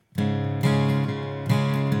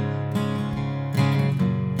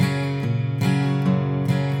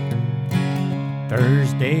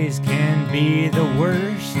Thursdays can be the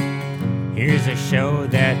worst. Here's a show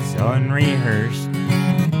that's unrehearsed.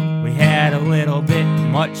 We had a little bit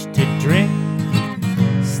much to drink.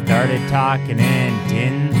 Started talking and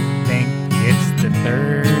didn't think. It's the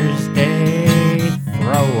Thursday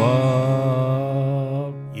Throw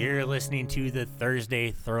Up. You're listening to the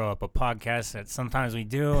Thursday Throw Up, a podcast that sometimes we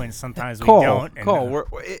do and sometimes we don't. And Cole,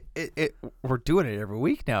 we're doing it every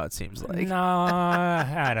week now, it seems like. No,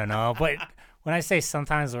 I don't know. But when I say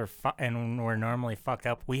sometimes we're normally fucked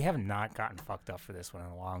up, we have not gotten fucked up for this one in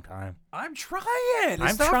a long time. I'm trying.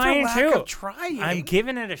 I'm trying too. Trying. I'm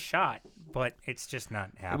giving it a shot, but it's just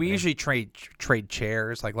not happening. We usually trade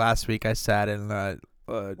chairs. Like last week, I sat in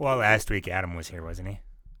well, last week Adam was here, wasn't he?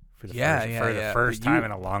 For the first But time you-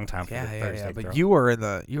 in a long time. For the Thursday But Throw. you were in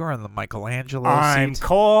the Michelangelo I'm seat,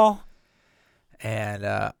 Cole. and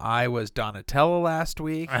I was Donatello last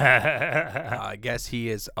week. I guess he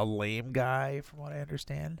is a lame guy, from what I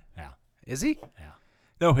understand. Yeah. Is he? Yeah.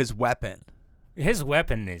 No, his weapon. His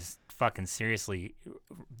weapon is fucking seriously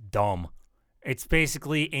dumb. It's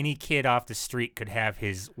basically any kid off the street could have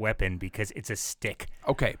his weapon because it's a stick.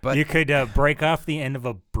 Okay, but You could break off the end of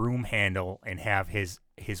a broom handle and have his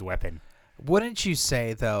weapon. wouldn't you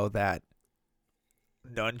say though that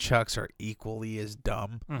nunchucks are equally as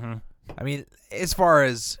dumb? Mm-hmm. I mean, as far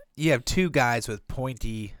as you have two guys with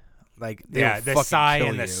pointy, like they Yeah, will the fucking sai kill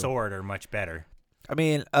and the you. sword are much better. I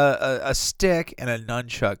mean, a stick and a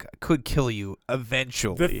nunchuck could kill you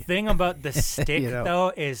eventually. The thing about the stick, You know.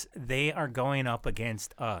 though, is they are going up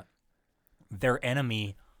against their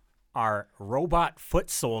enemy are robot foot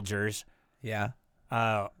soldiers. Yeah.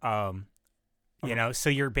 You know, so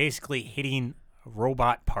you're basically hitting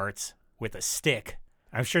robot parts with a stick.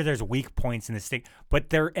 I'm sure there's weak points in the stick,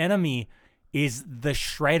 but their enemy is the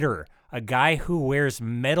Shredder, a guy who wears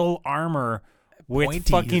metal armor with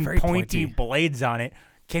Pointy, fucking very pointy pointy. blades on it.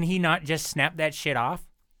 Can he not just snap that shit off?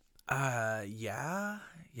 Yeah,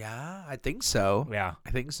 I think so. Yeah. I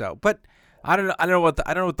think so. But I don't know what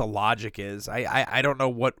the logic is. I don't know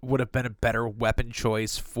what would have been a better weapon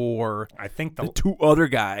choice for I think the two other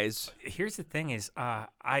guys. Here's the thing is,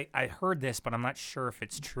 I heard this, but I'm not sure if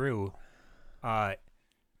it's true. I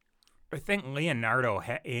think Leonardo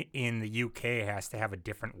in the UK has to have a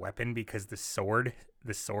different weapon because the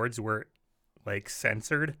swords were like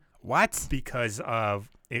censored What? because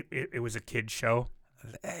of it was a kid show.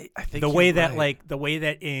 I think The you're way that right. like the way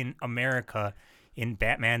that in America in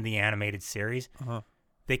Batman the Animated Series,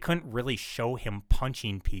 they couldn't really show him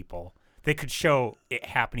punching people. They could show it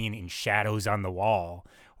happening in shadows on the wall,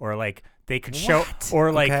 or like they could show, What?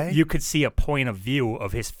 or like Okay. you could see a point of view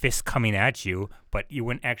of his fist coming at you, but you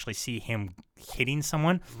wouldn't actually see him hitting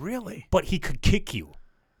someone. Really? But he could kick you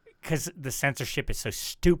because the censorship is so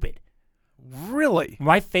stupid. Really?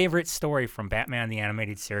 My favorite story from Batman the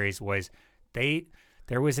Animated Series was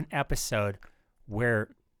there was an episode where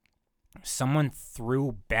someone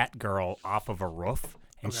threw Batgirl off of a roof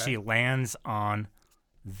and she lands on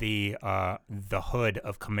the hood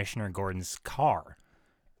of Commissioner Gordon's car,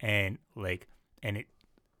 and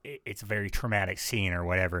it's a very traumatic scene or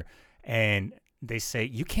whatever, and they say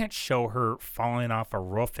you can't show her falling off a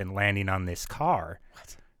roof and landing on this car.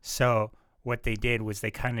 What? So what they did was they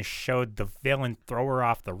kind of showed the villain throw her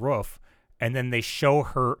off the roof, and then they show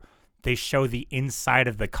the inside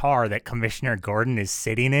of the car that Commissioner Gordon is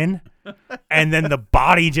sitting in, and then the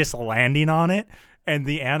body just landing on it. And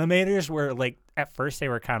the animators were like, at first they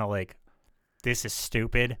were kind of like, this is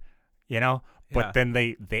stupid, you know? But Yeah. then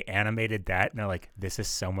they animated that, and they're like, this is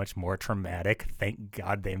so much more traumatic. Thank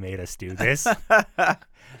God they made us do this. That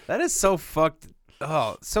is so fucked.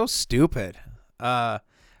 Oh, so stupid. I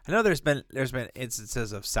know there's been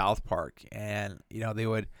instances of South Park, and you know they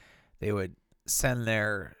would send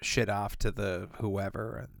their shit off to the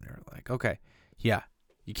whoever, and they're like, okay, yeah,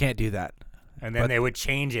 you can't do that. And then But- they would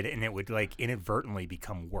change it, and it would like inadvertently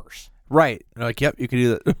become worse. Right? They're like, yep, you can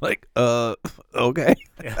do that. Like, okay.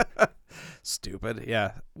 Yeah. Stupid.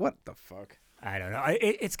 Yeah. What the fuck? I don't know.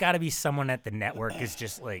 It's got to be someone at the network is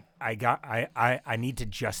just like, I need to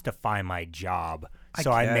justify my job,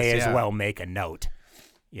 so I may guess, as yeah. well make a note,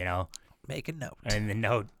 you know? Make a note. And the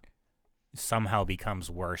note somehow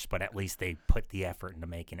becomes worse, but at least they put the effort into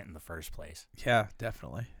making it in the first place. Yeah,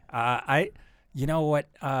 definitely. You know what?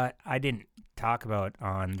 I didn't talk about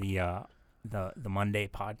on the Monday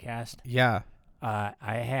podcast. Yeah. I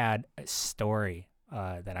had a story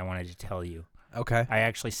that I wanted to tell you. Okay. I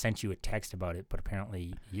actually sent you a text about it, but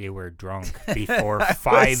apparently you were drunk before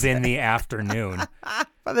 5 in the afternoon.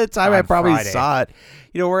 By the time I on probably Friday. saw it,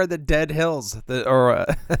 you know, we're in the Dead Hills,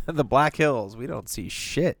 the Black Hills. We don't see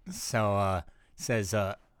shit. So says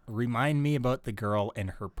remind me about the girl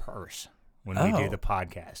and her purse when we do the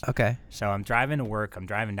podcast. Okay. So I'm driving to work. I'm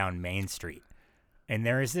driving down Main Street. And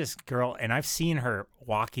there is this girl, and I've seen her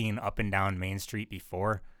walking up and down Main Street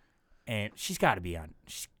before, and she's got to be on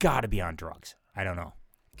drugs. I don't know.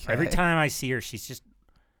 Okay. Every time I see her, she's just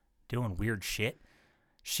doing weird shit.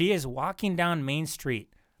 She is walking down Main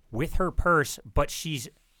Street with her purse, but she's,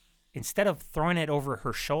 instead of throwing it over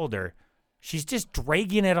her shoulder, she's just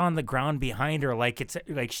dragging it on the ground behind her like it's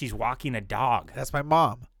like she's walking a dog. That's my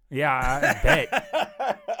mom. Yeah, I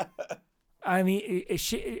bet. I mean,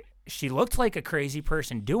 she looked like a crazy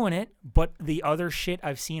person doing it, but the other shit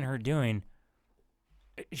I've seen her doing,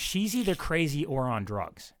 she's either crazy or on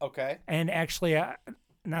drugs. Okay. And actually,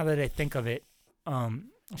 now that I think of it,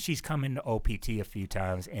 she's come into OPT a few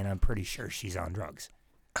times, and I'm pretty sure she's on drugs.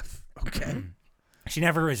 Okay. She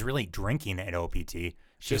never was really drinking at OPT.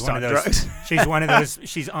 She's Just one on of those. drugs. She's one of those.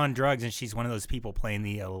 She's on drugs, and she's one of those people playing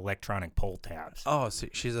the electronic pull tabs. Oh, so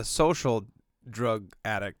she's a social drug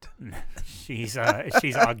addict. She's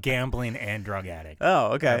a gambling and drug addict.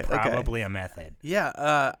 Oh, okay. Probably a meth head.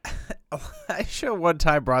 Yeah. Elijah one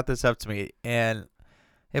time brought this up to me, and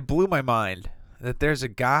it blew my mind that there's a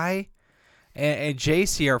guy, and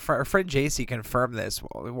JC, our friend JC, confirmed this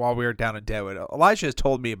while we were down in Deadwood. Elijah has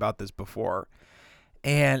told me about this before,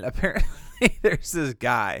 and apparently there's this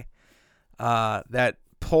guy that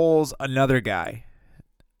pulls another guy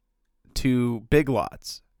to Big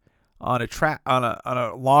Lots on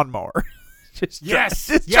a lawnmower. Yes,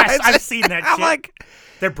 I've seen that I'm shit. like,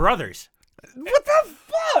 They're brothers. what the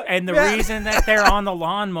fuck? And the reason that they're on the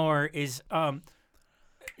lawnmower is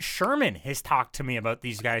Sherman has talked to me about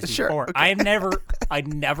these guys Sure, before. okay. I'd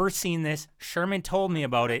never seen this. Sherman told me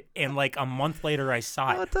about it, and like a month later I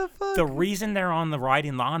saw it. What the fuck? The reason they're on the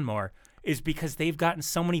riding lawnmower is because they've gotten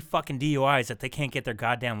so many fucking DUIs that they can't get their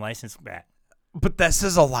goddamn license back. But this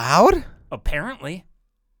is allowed? Apparently.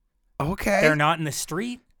 Okay. They're not in the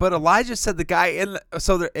street. But Elijah said the guy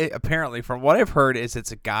apparently, from what I've heard, is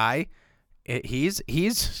it's a guy. He's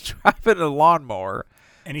driving a lawnmower.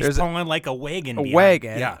 And he's There's pulling like a wagon. A behind.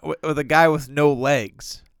 wagon Yeah. with a guy with no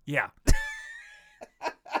legs. Yeah.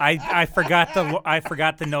 I forgot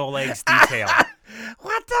the no legs detail.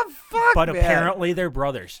 What the fuck? But man? apparently they're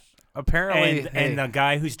brothers. Apparently, And the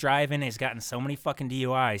guy who's driving has gotten so many fucking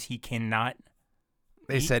DUIs, he cannot.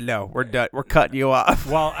 they said no. We're done. We're cutting you off.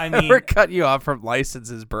 Well, I mean, we're cutting you off from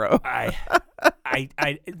licenses, bro.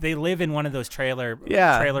 they live in one of those trailer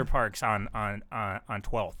parks on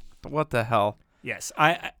 12th. What the hell? Yes,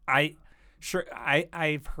 I've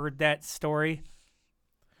heard that story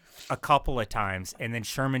a couple of times, and then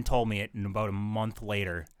Sherman told me it, and about a month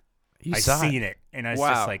later, I seen it, and I was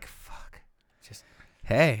just like, "Fuck!"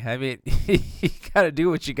 Hey, I mean, you gotta do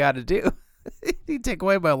what you gotta do. You take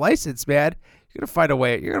away my license, man. You're gonna find a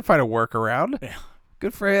way. You're gonna find a workaround. Yeah.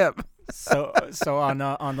 Good for him. So on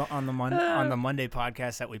the Monday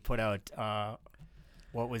podcast that we put out,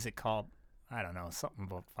 what was it called? I don't know, something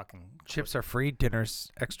about fucking Chips are free.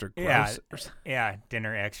 Dinner's extra Yeah, gross. yeah,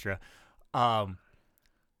 dinner extra.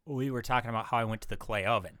 We were talking about how I went to the clay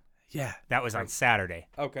oven. Yeah. That was on Saturday.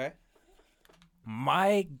 Okay.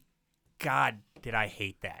 My God, did I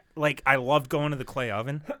hate that? Like, I loved going to the clay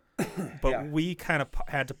oven, but we kind of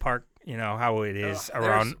had to park. You know how it is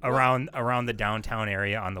around the downtown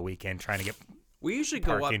area on the weekend, trying to get. We usually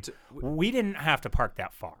parking. go up to. We didn't have to park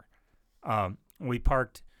that far. We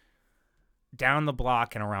parked down the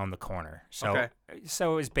block and around the corner. So it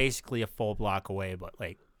was basically a full block away, but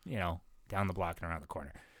down the block and around the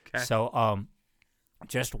corner. Okay. So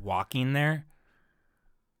just walking there,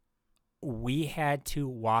 we had to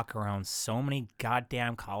walk around so many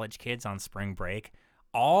goddamn college kids on spring break,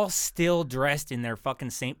 all still dressed in their fucking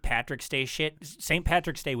St. Patrick's Day shit. St.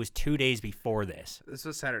 Patrick's Day was 2 days before this. This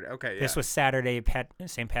was Saturday. Okay, yeah. This was Saturday.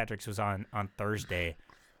 St. Patrick's was on Thursday.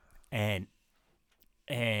 And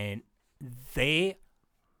they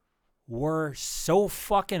were so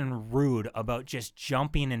fucking rude about just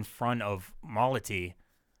jumping in front of Malati.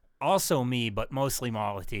 Also me, but mostly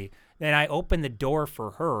Malati. Then I opened the door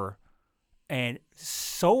for her, and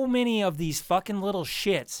so many of these fucking little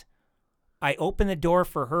shits. I opened the door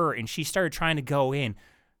for her, and she started trying to go in.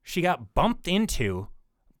 She got bumped into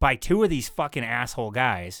by two of these fucking asshole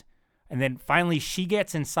guys. And then finally she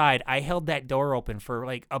gets inside. I held that door open for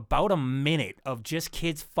like about a minute of just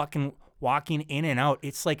kids fucking walking in and out.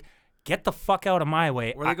 It's like, get the fuck out of my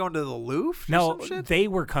way. Were they going to the Louvre? No, they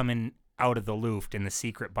were coming out of the Louvre in the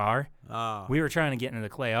secret bar. Oh. We were trying to get into the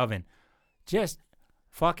clay oven. Just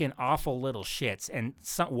fucking awful little shits. And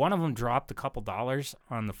one of them dropped a couple dollars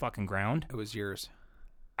on the fucking ground. It was yours.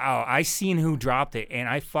 I seen who dropped it, and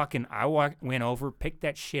went over, picked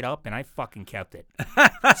that shit up, and I fucking kept it.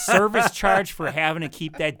 Service charge for having to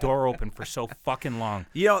keep that door open for so fucking long.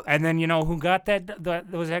 And then you know who got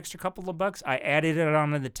those extra couple of bucks? I added it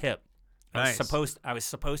onto the tip. Nice. I was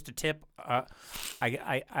supposed to tip.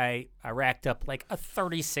 I racked up like a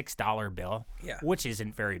 $36 bill, which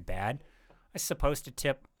isn't very bad. I was supposed to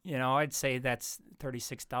tip. You know, I'd say that's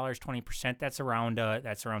 $36, 20%. That's around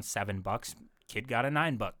 $7. Kid got a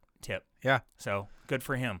 $9 tip. Yeah. So good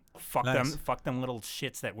for him. Fuck Nice. them little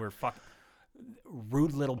shits that were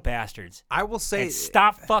rude little bastards. I will say, And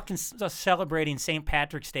stop fucking celebrating St.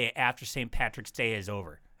 Patrick's Day after St. Patrick's Day is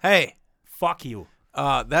over. hey, Fuck you.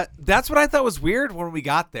 that's what I thought was weird when we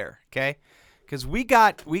got there. Okay, because we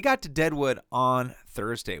got to Deadwood on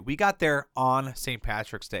Thursday. We got there on St.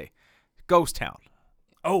 Patrick's Day, Ghost Town.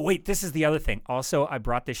 Oh, wait, this is the other thing. Also, I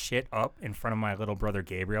brought this shit up in front of my little brother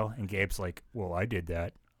Gabriel, and Gabe's like, well, I did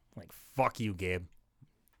that. I'm like, fuck you, Gabe.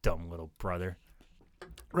 Dumb little brother.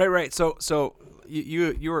 Right. So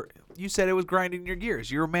you said it was grinding your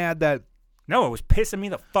gears. You were mad that No, it was pissing me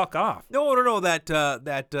the fuck off. no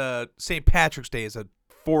that St. Patrick's Day is a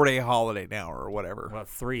 4-day holiday now or whatever. Well,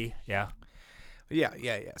 3, yeah.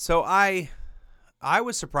 Yeah. So I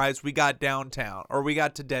was surprised we got downtown or we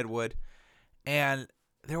got to Deadwood, and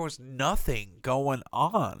there was nothing going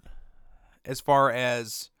on as far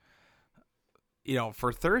as, you know,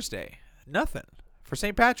 for Thursday. Nothing. For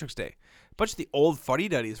St. Patrick's Day. A bunch of the old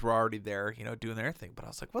fuddy-duddies were already there, you know, doing their thing. But I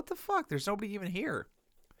was like, what the fuck? There's nobody even here.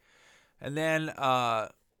 And then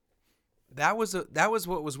that was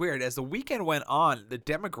what was weird. As the weekend went on, the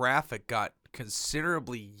demographic got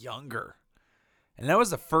considerably younger. And that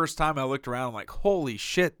was the first time I looked around. I'm like, holy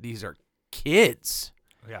shit, these are kids.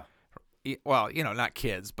 Yeah. Well, you know, not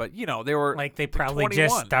kids, but, you know, they were Like they probably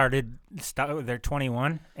 21. just they're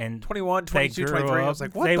 21 and 21, 22, they grew 23. I up. was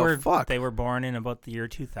like, what the fuck? They were born in about the year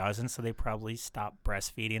 2000, so they probably stopped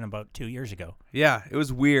breastfeeding about 2 years ago. Yeah, it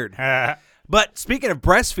was weird. But speaking of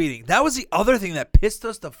breastfeeding, that was the other thing that pissed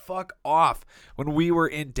us the fuck off when we were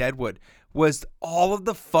in Deadwood was all of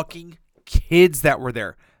the fucking kids that were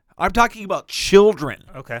there. I'm talking about children.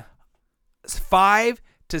 Okay. 5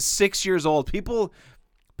 to 6 years old. People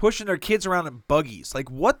pushing their kids around in buggies. Like,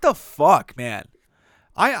 what the fuck, man?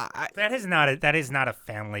 That is not a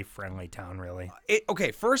family friendly town, really.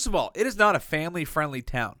 Okay, first of all, it is not a family friendly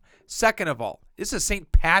town. Second of all, this is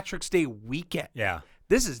St. Patrick's Day weekend. Yeah.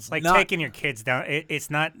 This is It's like not, taking your kids down. It's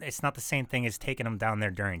not the same thing as taking them down there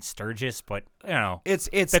during Sturgis, but you know, it's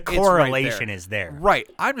the correlation is there. Right.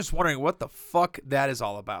 I'm just wondering what the fuck that is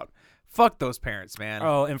all about. Fuck those parents, man.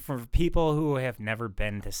 Oh, and for people who have never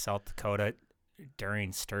been to South Dakota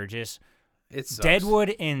during Sturgis, It sucks.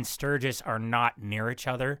 Deadwood and Sturgis are not near each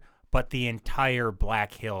other, but the entire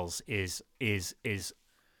Black Hills is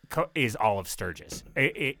all of Sturgis.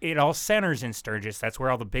 It all centers in Sturgis. That's where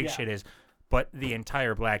all the big shit is. But the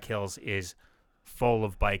entire Black Hills is full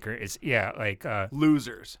of bikers.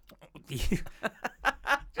 Losers.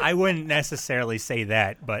 I wouldn't necessarily say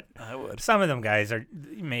that, but I would. some of them guys are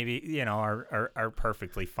maybe, you know, are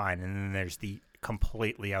perfectly fine, and then there's the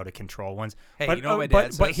completely out of control ones. Hey, but, you know what my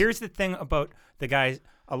dad but says? here's the thing about the guys.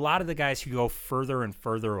 A lot of the guys who go further and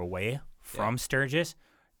further away from Sturgis,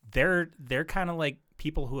 they're kind of like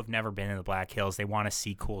people who have never been in the Black Hills. They want to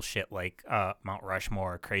see cool shit like Mount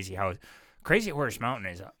Rushmore, Crazy Horse Mountain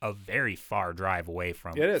is a very far drive away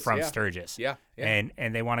from Sturgis. Yeah.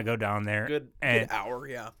 And they want to go down there. Good hour,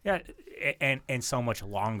 yeah. Yeah, and so much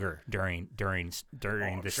longer during the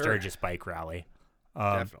sure. Sturgis bike rally.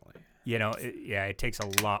 Definitely. You know, it takes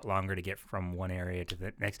a lot longer to get from one area to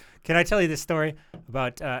the next. Can I tell you this story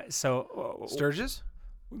about Sturgis?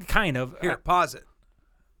 kind of Here, pause it.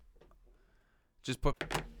 Just put.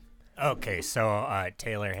 okay, so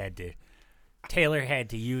Taylor had to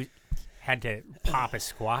pop a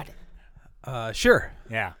squat. Sure.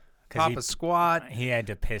 Yeah. 'cause Pop a squat. he had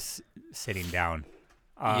to piss sitting down.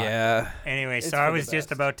 Yeah. Anyway, It's so I for the was just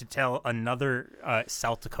best. about to tell another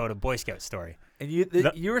South Dakota Boy Scout story. And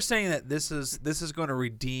you were saying that this is going to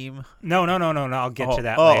redeem. No. I'll get to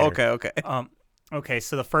that later. Okay. Okay,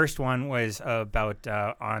 so the first one was about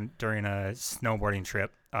during a snowboarding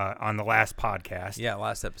trip on the last podcast. Yeah,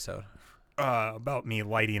 last episode. About me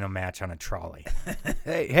lighting a match on a trolley.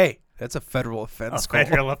 Hey, that's a federal offense. A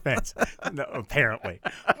federal offense, no, apparently,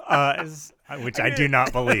 which I do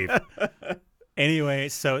not believe. Anyway,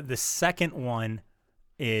 so the second one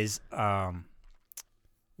was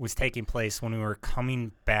taking place when we were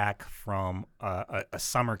coming back from a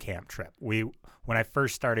summer camp trip. When I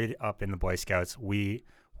first started up in the Boy Scouts, we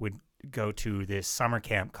would go to this summer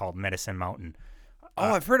camp called Medicine Mountain.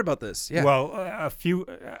 I've heard about this. Yeah. Well,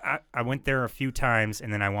 I went there a few times,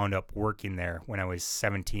 and then I wound up working there when I was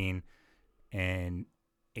 17 and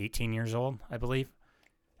 18 years old, I believe.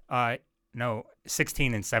 No,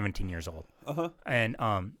 16 and 17 years old. And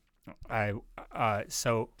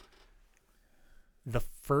so the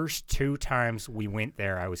first 2 times we went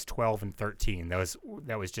there, I was 12 and 13. That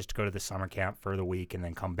was just to go to the summer camp for the week and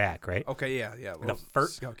then come back, right? Okay, yeah.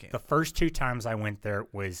 The first 2 times I went there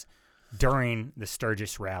was during the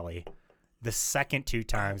Sturgis Rally. The second 2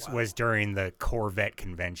 times was during the Corvette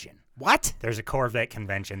convention. What? There's a Corvette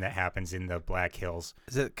convention that happens in the Black Hills.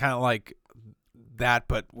 Is it kind of like that,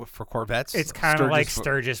 but for Corvettes? It's kind of like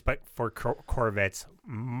Sturgis, but for Corvettes,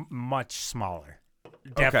 much smaller.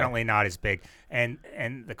 Definitely not as big. And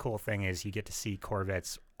the cool thing is you get to see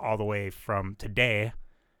Corvettes all the way from today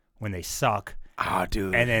when they suck. Oh,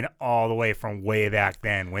 dude. And then all the way from way back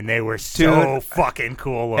then when they were so fucking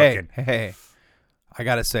cool looking. Hey, I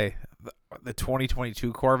got to say, the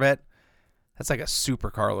 2022 Corvette, that's like a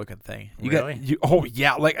supercar looking thing. Really? Oh,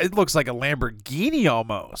 yeah. Like it looks like a Lamborghini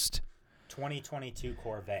almost. 2022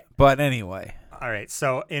 Corvette. But anyway. All right.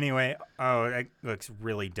 So anyway, that looks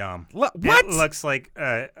really dumb. What? It looks like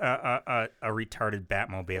a retarded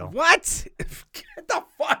Batmobile. What? Get the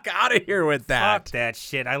fuck out of here with that. Fuck that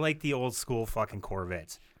shit. I like the old school fucking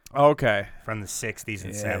Corvettes. Okay. From the 60s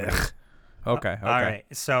and 70s. Okay. All right.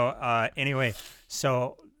 So anyway,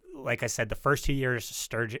 like I said, the first 2 years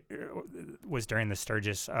Sturgis was during the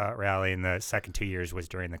Sturgis rally, and the second 2 years was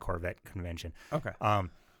during the Corvette convention. Okay.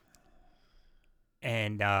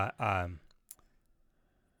 And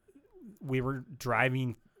we were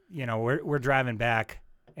driving, we're driving back,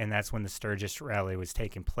 and that's when the Sturgis rally was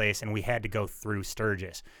taking place, and we had to go through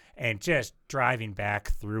Sturgis. And just driving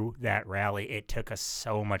back through that rally, it took us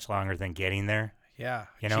so much longer than getting there. Yeah.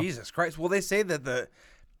 Jesus Christ. Well, they say that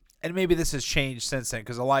and maybe this has changed since then,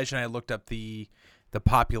 because Elijah and I looked up the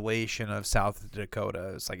population of South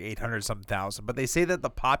Dakota. It's like 800-something thousand. But they say that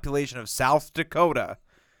the population of South Dakota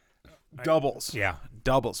doubles. Yeah.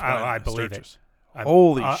 Doubles. I believe it.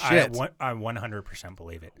 Holy shit. I 100%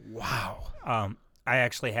 believe it. Wow. I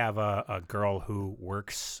actually have a girl who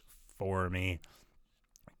works for me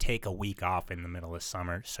take a week off in the middle of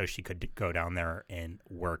summer so she could go down there and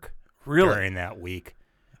work during that week.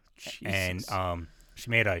 Jesus. And she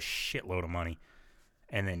made a shitload of money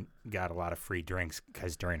and then got a lot of free drinks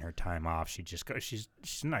because during her time off, she'd just go. She's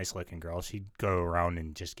a nice looking girl. She'd go around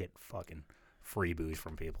and just get fucking free booze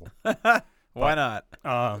from people. Why not?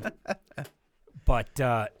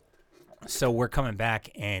 So we're coming back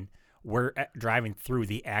and we're driving through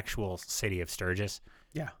the actual city of Sturgis.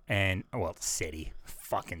 Yeah. And, city.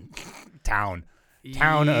 Fucking town.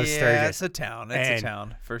 Town of Sturgis. Yeah, it's a town. It's a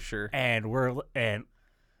town, for sure. And all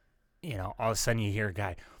of a sudden you hear a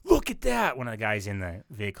guy, look at that. One of the guys in the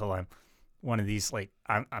vehicle, I'm one of these,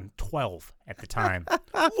 I'm 12 at the time.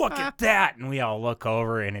 Look at that. And we all look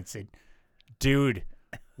over and it's a dude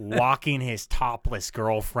walking his topless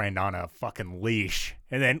girlfriend on a fucking leash.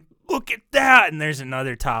 And then look at that. And there's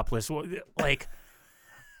another topless,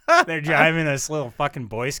 they're driving us little fucking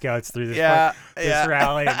Boy Scouts through this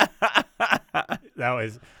rally. That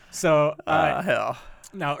was so. Hell.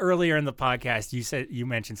 Now, earlier in the podcast, you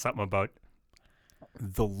mentioned something about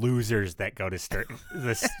the losers that go to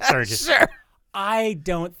the Sturgis. Sure. I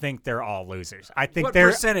don't think they're all losers. I think what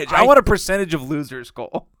percentage? I want a percentage of losers,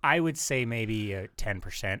 Cole. I would say maybe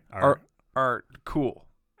 10% are cool.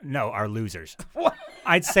 No, are losers. What?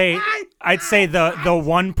 I'd say the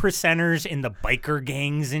 1%ers in the biker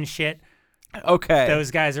gangs and shit. Okay.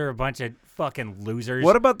 Those guys are a bunch of fucking losers.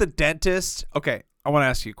 What about the dentist? Okay, I want to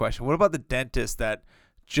ask you a question. What about the dentist that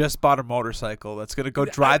just bought a motorcycle that's going to go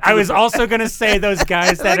drive? I was also going to say those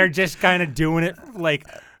guys that are just kind of doing it like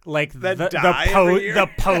the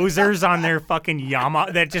posers on their fucking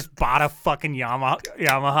Yamaha that just bought a fucking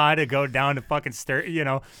Yamaha to go down to fucking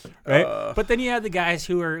right? But then you have the guys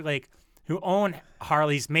who are who own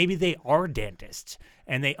Harleys. Maybe they are dentists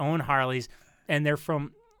and they own Harleys and they're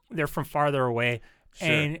from farther away.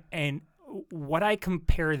 Sure. And what I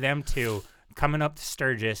compare them to coming up to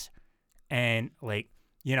Sturgis and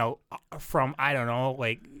from I don't know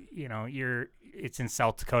it's in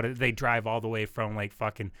South Dakota. They drive all the way from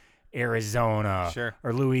fucking Arizona sure.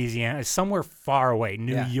 or Louisiana, somewhere far away,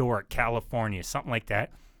 New York, California, something like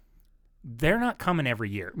that. They're not coming every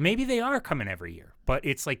year. Maybe they are coming every year, but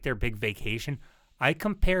it's like their big vacation. I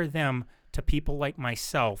compare them to people like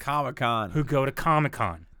myself, Comic-Con, who go to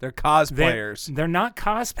Comic-Con. They're cosplayers. They're not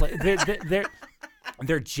cosplay.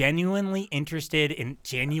 They're genuinely interested and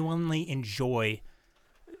genuinely enjoy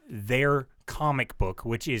their comic book,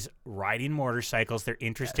 which is riding motorcycles. They're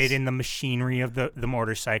interested in the machinery of the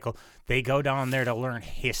motorcycle. They go down there to learn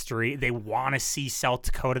history. They want to see South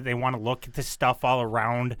Dakota. They want to look at the stuff all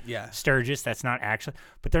around Sturgis. That's not actually,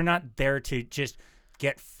 but they're not there to just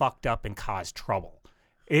get fucked up and cause trouble.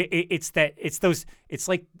 It's like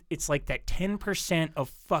that 10% of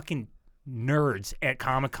fucking nerds at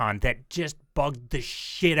Comic-Con that just bugged the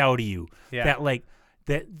shit out of you. Yeah.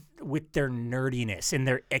 That with their nerdiness and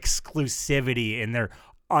their exclusivity and their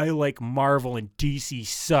I like Marvel and DC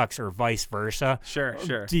sucks, or vice versa. Sure.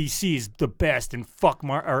 DC is the best and fuck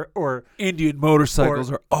or Indian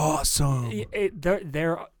motorcycles are awesome.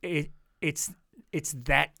 It's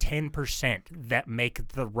that 10% that make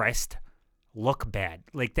the rest look bad.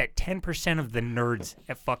 Like that 10% of the nerds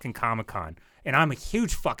at fucking Comic-Con. And I'm a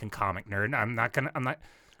huge fucking comic nerd.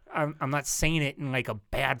 I'm not saying it in like a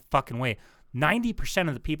bad fucking way. 90%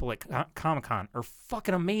 of the people at Comic-Con are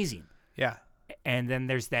fucking amazing. Yeah. And then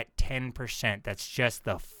there's that 10% that's just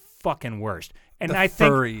the fucking worst. And the I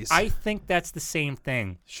furries. think that's the same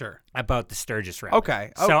thing. Sure. About the Sturgis rep.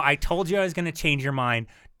 Okay. So I told you I was going to change your mind.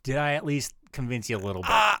 Did I at least convince you a little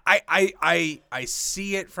bit? I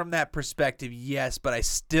see it from that perspective, yes, but I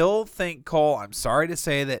still think, Cole, I'm sorry to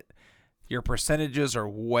say that your percentages are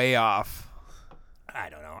way off. I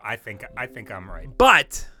don't know. I think I'm right.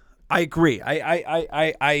 But I agree.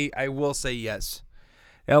 I will say yes.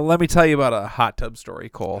 Now, let me tell you about a hot tub story,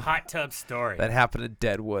 Cole. Hot tub story. That happened in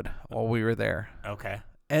Deadwood while we were there. Okay.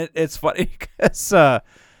 And it's funny because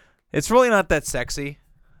it's really not that sexy.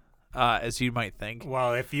 As you might think.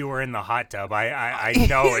 Well, if you were in the hot tub, I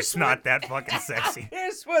know it's not that fucking sexy.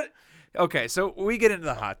 Here's what. Okay, so we get into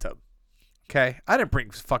the hot tub. Okay, I didn't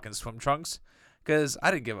bring fucking swim trunks because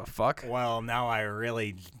I didn't give a fuck. Well, now I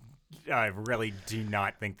really do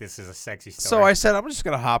not think this is a sexy story. So I said I'm just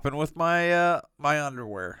gonna hop in with my my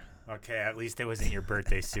underwear. Okay, at least it wasn't your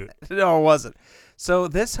birthday suit. No, it wasn't. So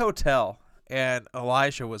this hotel, and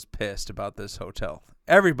Elijah was pissed about this hotel.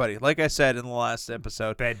 Everybody, like I said in the last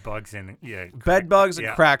episode, bed bugs and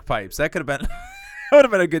crack pipes. That could have been would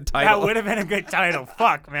have been a good title. That would have been a good title.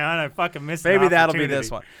 Fuck, man, I fucking missed. Maybe that'll be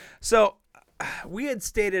this one. So we had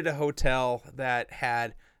stayed at a hotel that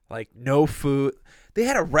had like no food. They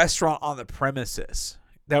had a restaurant on the premises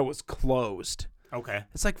that was closed. Okay.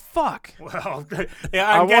 It's like, fuck. Well,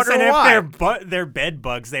 yeah, I'm guessing if they're bed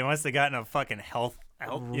bugs, they must have gotten a fucking health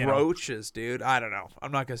roaches, dude. I don't know.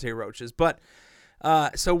 I'm not gonna say roaches, but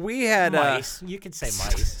so we had mice. You could say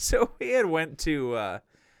mice. So we had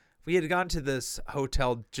we had gone to this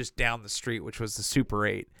hotel just down the street, which was the Super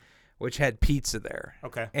 8, which had pizza there.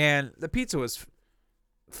 Okay. And the pizza was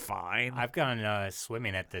fine. I've gone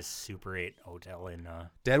swimming at this Super 8 hotel in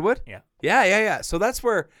Deadwood? Yeah. So that's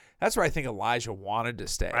where I think Elijah wanted to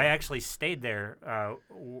stay. I actually stayed there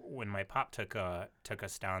when my pop took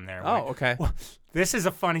us down there. Oh, okay. Well, this is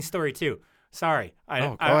a funny story too. Sorry.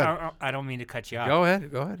 I don't mean to cut you off. Go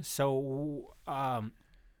ahead. So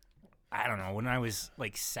I don't know, when I was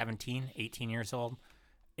like 17, 18 years old,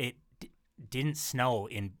 it didn't snow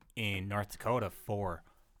in North Dakota for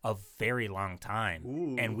a very long time.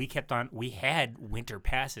 Ooh. And we had winter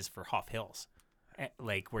passes for Huff Hills,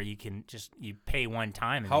 like where you pay one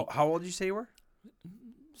time. And how old did you say you were?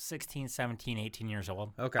 16, 17, 18 years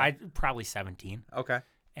old. Okay. Probably 17. Okay.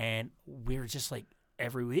 And we were just like,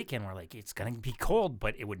 every weekend we're like, it's going to be cold,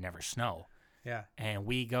 but it would never snow. Yeah. And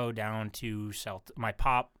we go down to my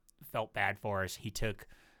pop felt bad for us. He took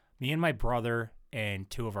me and my brother and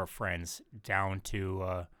two of our friends down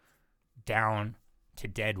to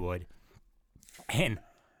Deadwood. And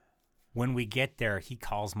when we get there, he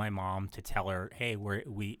calls my mom to tell her, hey,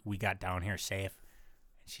 we got down here safe.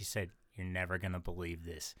 And she said, you're never going to believe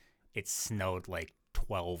this. It snowed like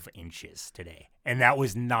 12 inches today. And that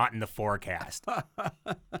was not in the forecast.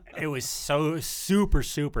 It was so super,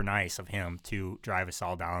 super nice of him to drive us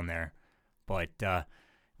all down there. But it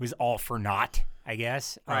was all for naught, I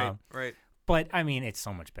guess. Right. But, I mean, it's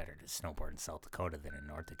so much better to snowboard in South Dakota than in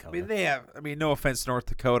North Dakota. I mean, no offense to North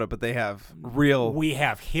Dakota, but they have real... We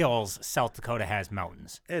have hills. South Dakota has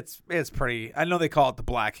mountains. It's pretty... I know they call it the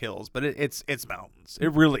Black Hills, but it's mountains.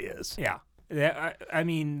 It really is. Yeah. I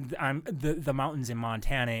mean, the mountains in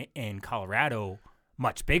Montana and Colorado,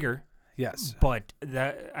 much bigger. Yes. But,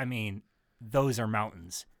 those are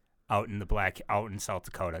mountains out in South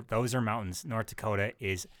Dakota. Those are mountains. North Dakota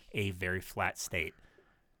is a very flat state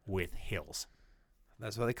with hills.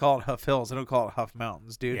 That's why they call it Huff Hills. They don't call it Huff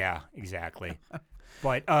Mountains, dude. Yeah, exactly.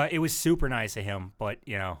 But it was super nice of him. But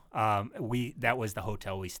that was the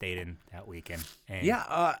hotel we stayed in that weekend. And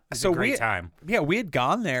yeah, it was a great time. Yeah, we had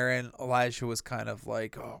gone there, and Elijah was kind of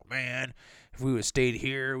like, "Oh man, if we would have stayed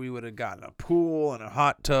here, we would have gotten a pool and a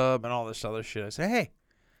hot tub and all this other shit. I said,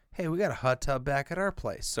 hey, we got a hot tub back at our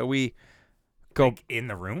place. So we go Like in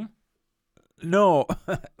the room? No.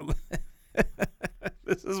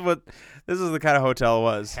 This is the kind of hotel it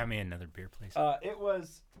was. Have me another beer, please. It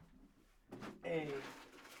was a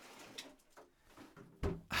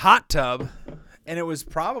hot tub, and it was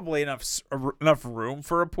probably enough room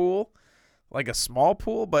for a pool, like a small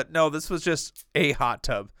pool. But no, this was just a hot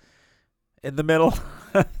tub in the middle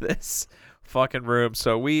of this fucking room.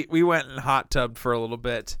 So we went and hot tubbed for a little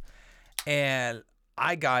bit, and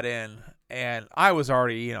I got in, and I was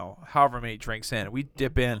already, however many drinks in. We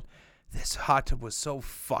dip in. This hot tub was so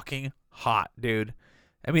fucking hot, dude.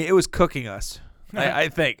 I mean, it was cooking us. I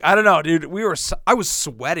think. I don't know, dude. I was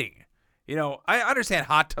sweating. I understand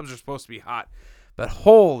hot tubs are supposed to be hot, but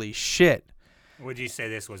holy shit. Would you say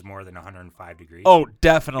this was more than 105 degrees? Oh,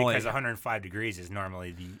 definitely. Because 105 degrees is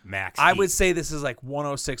normally the max I heat. would say this is like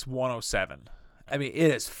 106, 107. I mean,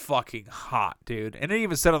 it is fucking hot, dude. And it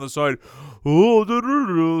even said on the side,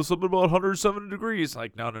 something about 107 degrees.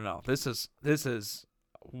 Like, no. This is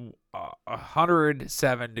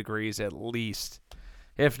 107 degrees at least,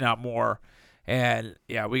 if not more. And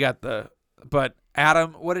yeah, we got but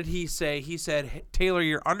Adam, what did he say? He said, hey, Taylor,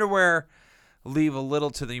 your underwear leave a little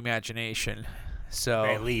to the imagination. So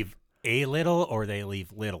They leave a little, or they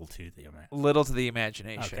leave little to the imagination? little to the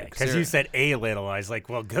imagination. Okay, because you said a little. I was like,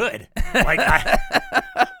 well, good. Like,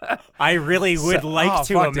 I really would like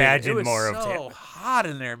to imagine more of it. It was so hot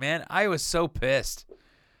in there, man. I was so pissed.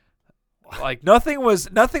 Like nothing was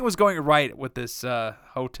going right with this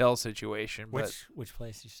hotel situation. But Which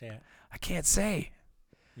place did you stay at? I can't say.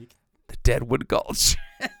 The Deadwood Gulch.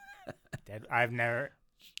 I've never.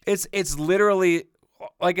 It's literally,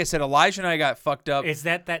 like I said, Elijah and I got fucked up. Is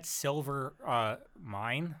that silver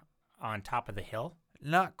mine on top of the hill?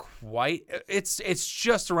 Not quite. It's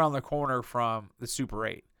just around the corner from the Super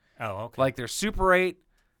 8. Oh, okay. Like there's Super 8,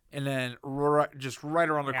 and then just right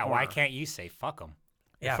around the Yeah, corner. why can't you say fuck them?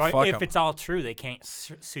 Yeah, if fuck 'em. it's all true, they can't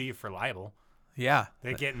sue you for libel. Yeah.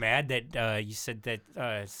 They get mad that you said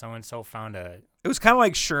that so and so found a. It was kind of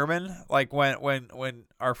like Sherman, like when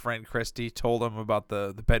our friend Christy told him about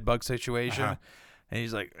the bed bug situation, and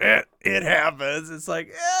he's like, "It happens." It's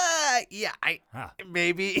like, yeah,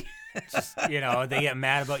 maybe. Just, they get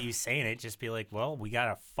mad about you saying it. Just be like, well, we got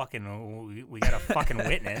a fucking witness. We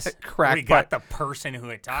got the person who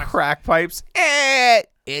it talks. Crack pipes.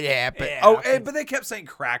 It happened. But they kept saying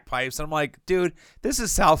crack pipes. And I'm like, dude, this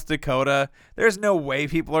is South Dakota. There's no way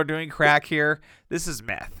people are doing crack here. This is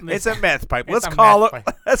meth. It's a meth pipe. Let's call it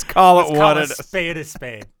what it is. Spade a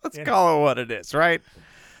spade. Let's call it what it is, right?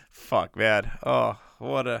 Fuck, man. Oh,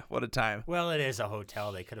 what a time. Well, it is a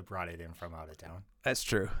hotel. They could have brought it in from out of town. That's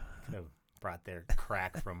true. Could have brought their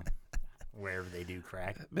crack from wherever they do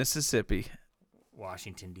crack. Mississippi.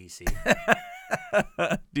 Washington, D.C.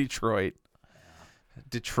 Detroit.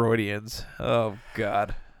 Detroitians. Oh,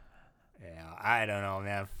 God. Yeah, I don't know,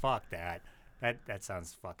 man. Fuck that. That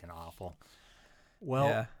sounds fucking awful.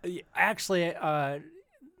 Well, actually,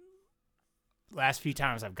 last few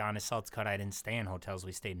times I've gone to South Dakota, I didn't stay in hotels.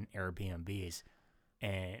 We stayed in Airbnbs.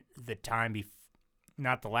 And the time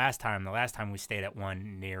not the last time. The last time we stayed at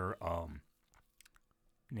one near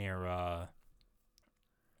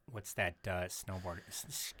what's that snowboard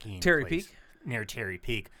skiing Terry place? Peak? Near Terry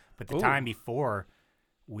Peak. But the time before,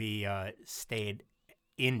 we stayed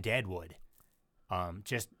in Deadwood,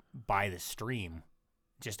 just by the stream,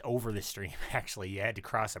 just over the stream. Actually, you had to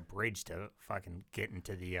cross a bridge to fucking get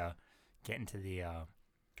into the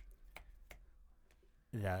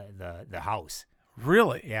house.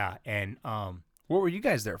 Really? Yeah, and What were you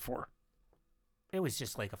guys there for? it was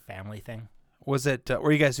just like a family thing. Was it?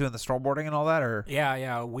 Were you guys doing the snowboarding and all that, or?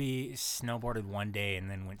 Yeah, we snowboarded one day and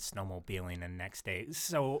then went snowmobiling the next day.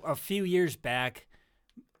 So a few years back,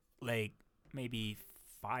 like maybe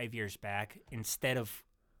 5 years back, instead of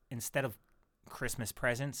Christmas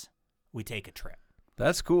presents, we take a trip.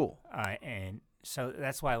 That's cool. And so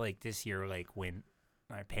that's why, like, this year, like, when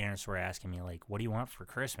my parents were asking me, like, what do you want for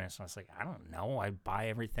Christmas? And I was like, I don't know. I buy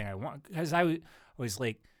everything I want. Because I was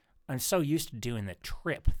like, I'm so used to doing the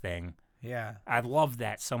trip thing. Yeah. I love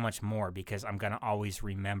that so much more because I'm going to always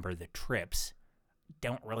remember the trips.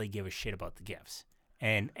 Don't really give a shit about the gifts.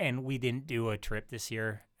 And we didn't do a trip this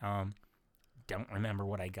year. Don't remember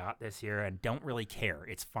what I got this year. I don't really care.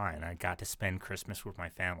 It's fine. I got to spend Christmas with my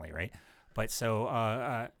family, right? But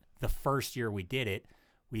so the first year we did it,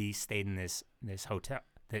 we stayed in this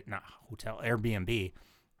Airbnb.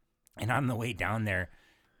 And on the way down there,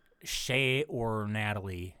 Shay or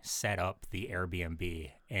Natalie set up the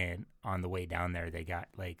Airbnb, and on the way down there, they got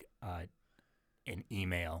like an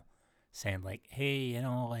email saying like, hey, you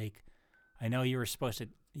know, like, I know you were supposed to,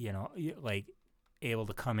 you know, like, able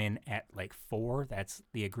to come in at like 4. That's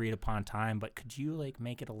the agreed upon time, but could you like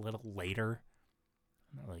make it a little later?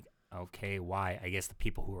 And they're like, okay, why? I guess the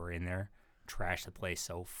people who were in there trashed the place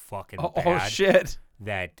so fucking bad. Oh shit.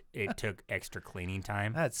 That it took extra cleaning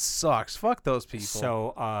time. That sucks. Fuck those people.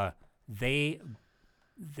 So they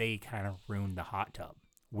kind of ruined the hot tub.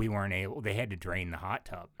 We weren't able. They had to drain the hot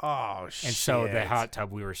tub. Oh shit. And so the hot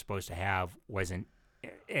tub we were supposed to have wasn't.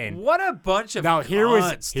 And what a bunch of now here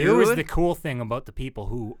was dude. the cool thing about the people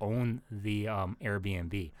who own the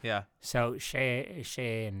Airbnb. Yeah. So Shay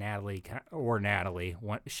and Natalie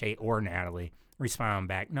Shay or Natalie respond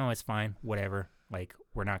back. No, it's fine. Whatever. Like,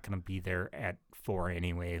 we're not gonna be there at 4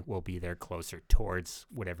 anyway. We'll be there closer towards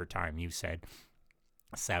whatever time you said,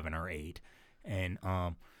 7 or 8, and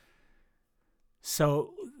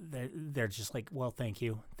so they're just like, well, thank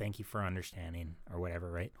you for understanding or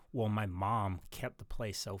whatever, right? Well, my mom kept the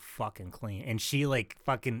place so fucking clean, and she like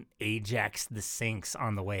fucking Ajaxed the sinks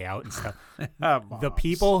on the way out and stuff. The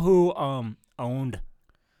people who owned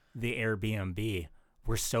the Airbnb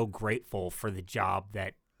were so grateful for the job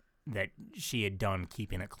that she had done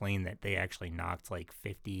keeping it clean that they actually knocked like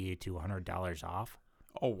 $50 to $100 off.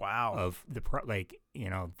 Oh wow! Of the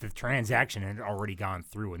the transaction had already gone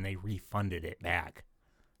through and they refunded it back.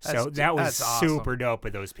 So that was super dope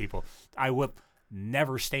of those people. I would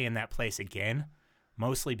never stay in that place again,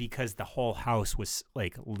 mostly because the whole house was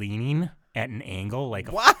like leaning at an angle.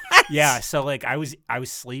 Like what? Yeah. So like I was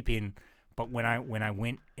sleeping, but when I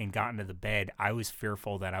went and got into the bed, I was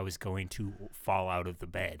fearful that I was going to fall out of the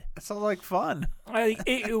bed. That sounds like fun.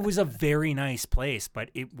 It was a very nice place, but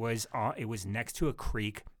it was next to a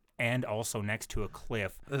creek and also next to a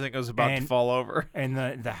cliff. I think it was about to fall over. And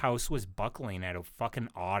the house was buckling at a fucking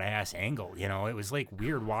odd ass angle. You know, it was like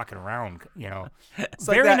weird walking around. You know,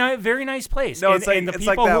 very nice place. No, and the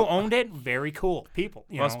people who owned it, very cool people.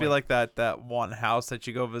 Must be like that one house that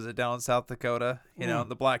you go visit down in South Dakota. You know, in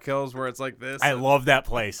the Black Hills where it's like this. I love that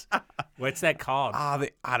place. What's that called?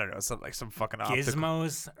 I don't know. Something like some fucking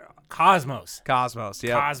Gizmos, Cosmos.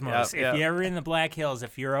 Yeah. Cosmos. If you're ever in the Black Hills,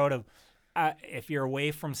 if you're out of if you're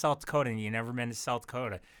away from South Dakota and you've never been to South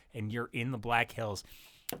Dakota and you're in the Black Hills,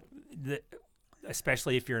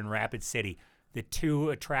 especially if you're in Rapid City, the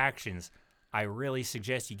 2 attractions I really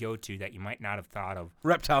suggest you go to that you might not have thought of.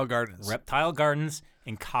 Reptile Gardens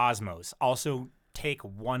and Cosmos. Also take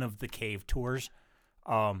one of the cave tours,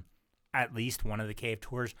 at least one of the cave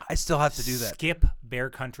tours. I still have to do that. Skip Bear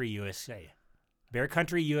Country USA. Bear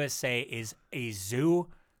Country USA is a zoo,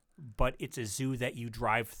 but it's a zoo that you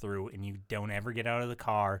drive through and you don't ever get out of the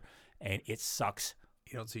car, and it sucks.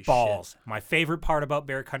 You don't see balls. Shit. My favorite part about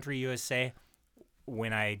Bear Country USA,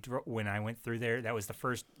 when I went through there, that was the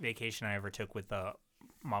first vacation I ever took with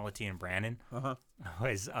Malati and Brandon.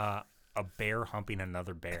 Was a bear humping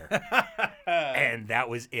another bear, and that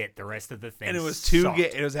was it. The rest of the thing, and it was two.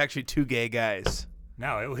 It was actually 2 gay guys.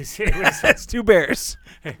 No, it was. That's 2 bears.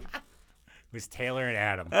 It was Taylor and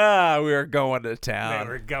Adam. We were going to town.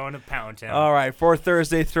 We were going to Pound Town. All right, for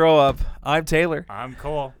Thursday Throw Up, I'm Taylor. I'm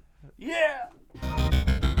Cole. Yeah.